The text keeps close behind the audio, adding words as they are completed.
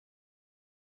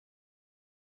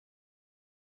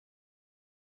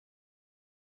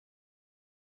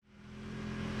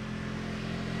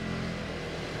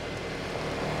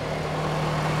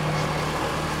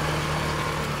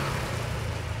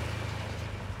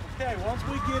Okay, once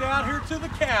we get out here to the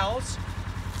cows,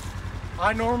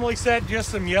 I normally set just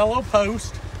some yellow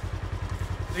posts.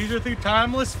 These are through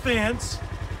timeless fence.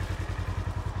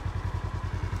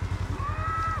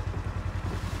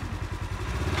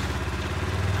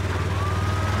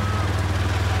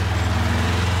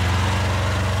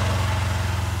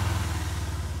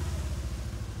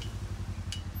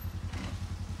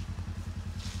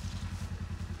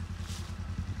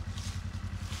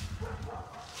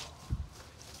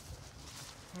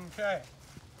 Okay,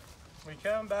 we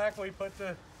come back, we put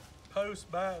the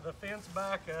post back, the fence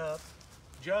back up,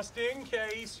 just in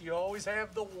case. You always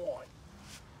have the one.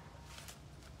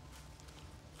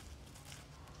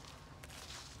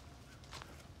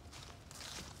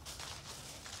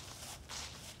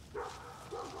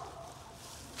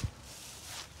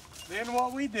 Then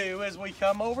what we do is we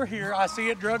come over here. I see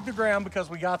it drug the ground because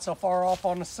we got so far off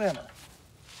on the center.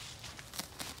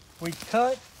 We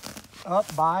cut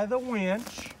up by the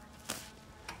winch.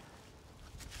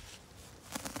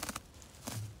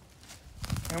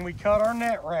 And we cut our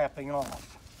net wrapping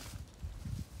off.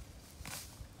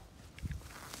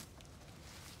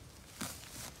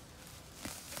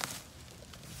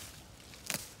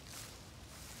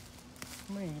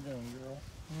 What are you doing, girl?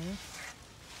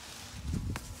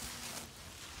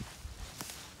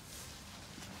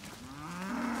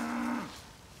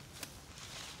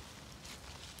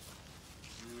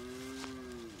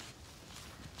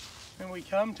 And we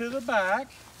come to the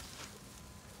back.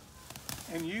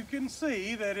 And you can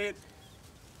see that it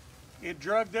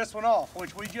drug this one off,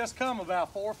 which we just come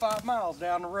about 4 or 5 miles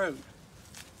down the road.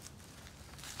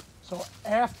 So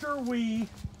after we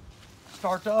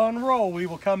start to unroll, we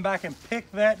will come back and pick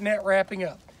that net wrapping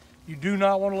up. You do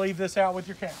not want to leave this out with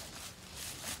your cow.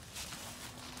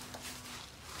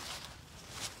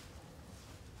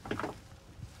 Around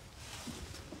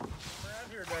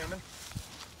here, Damon.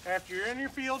 After you're in your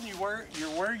field and you're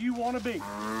where you want to be.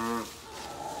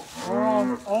 We're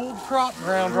on old crop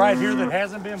ground right here that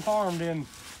hasn't been farmed in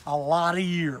a lot of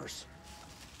years.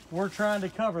 We're trying to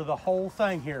cover the whole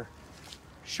thing here.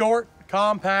 Short,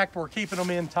 compact, we're keeping them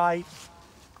in tight.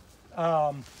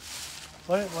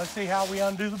 Let's see how we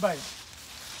undo the bait.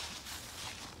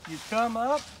 You come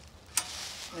up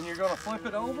and you're gonna flip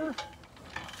it over.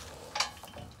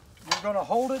 You're gonna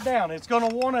hold it down. It's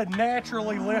gonna wanna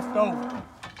naturally lift over.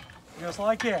 Just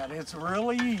like that, it's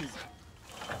really easy.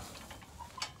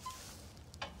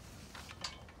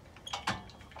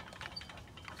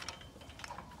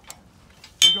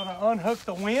 You're going to unhook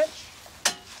the winch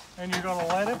and you're going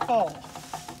to let it fall.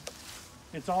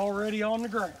 It's already on the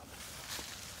ground.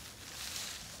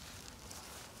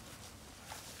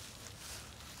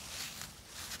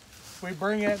 We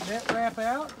bring that net wrap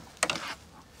out.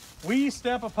 We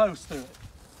step a post through it.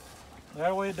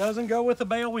 That way it doesn't go with the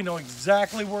bale. We know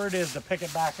exactly where it is to pick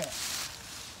it back up.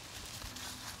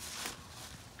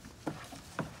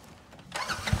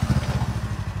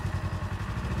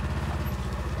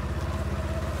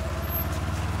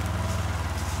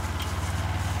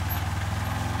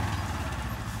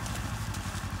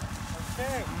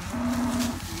 Okay,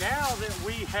 now that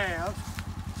we have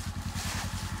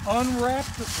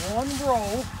unwrapped one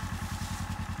roll,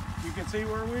 you can see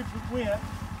where we went.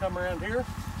 Come around here.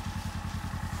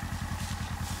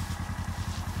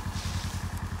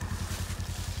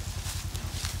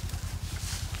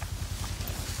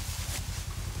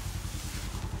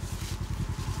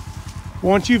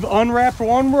 Once you've unwrapped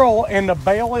one roll and the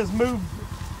bale is moved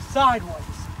sideways,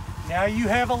 now you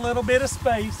have a little bit of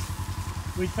space.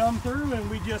 We come through and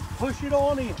we just push it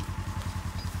on in.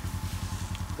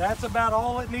 That's about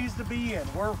all it needs to be in.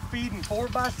 We're feeding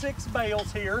 4x6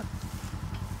 bales here.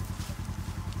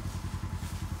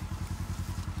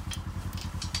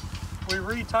 We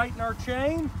retighten our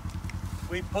chain.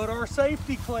 We put our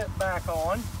safety clip back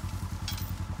on.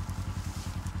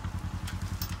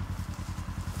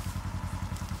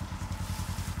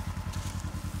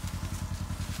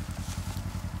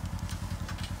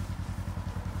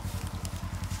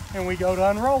 And we go to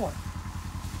unrolling.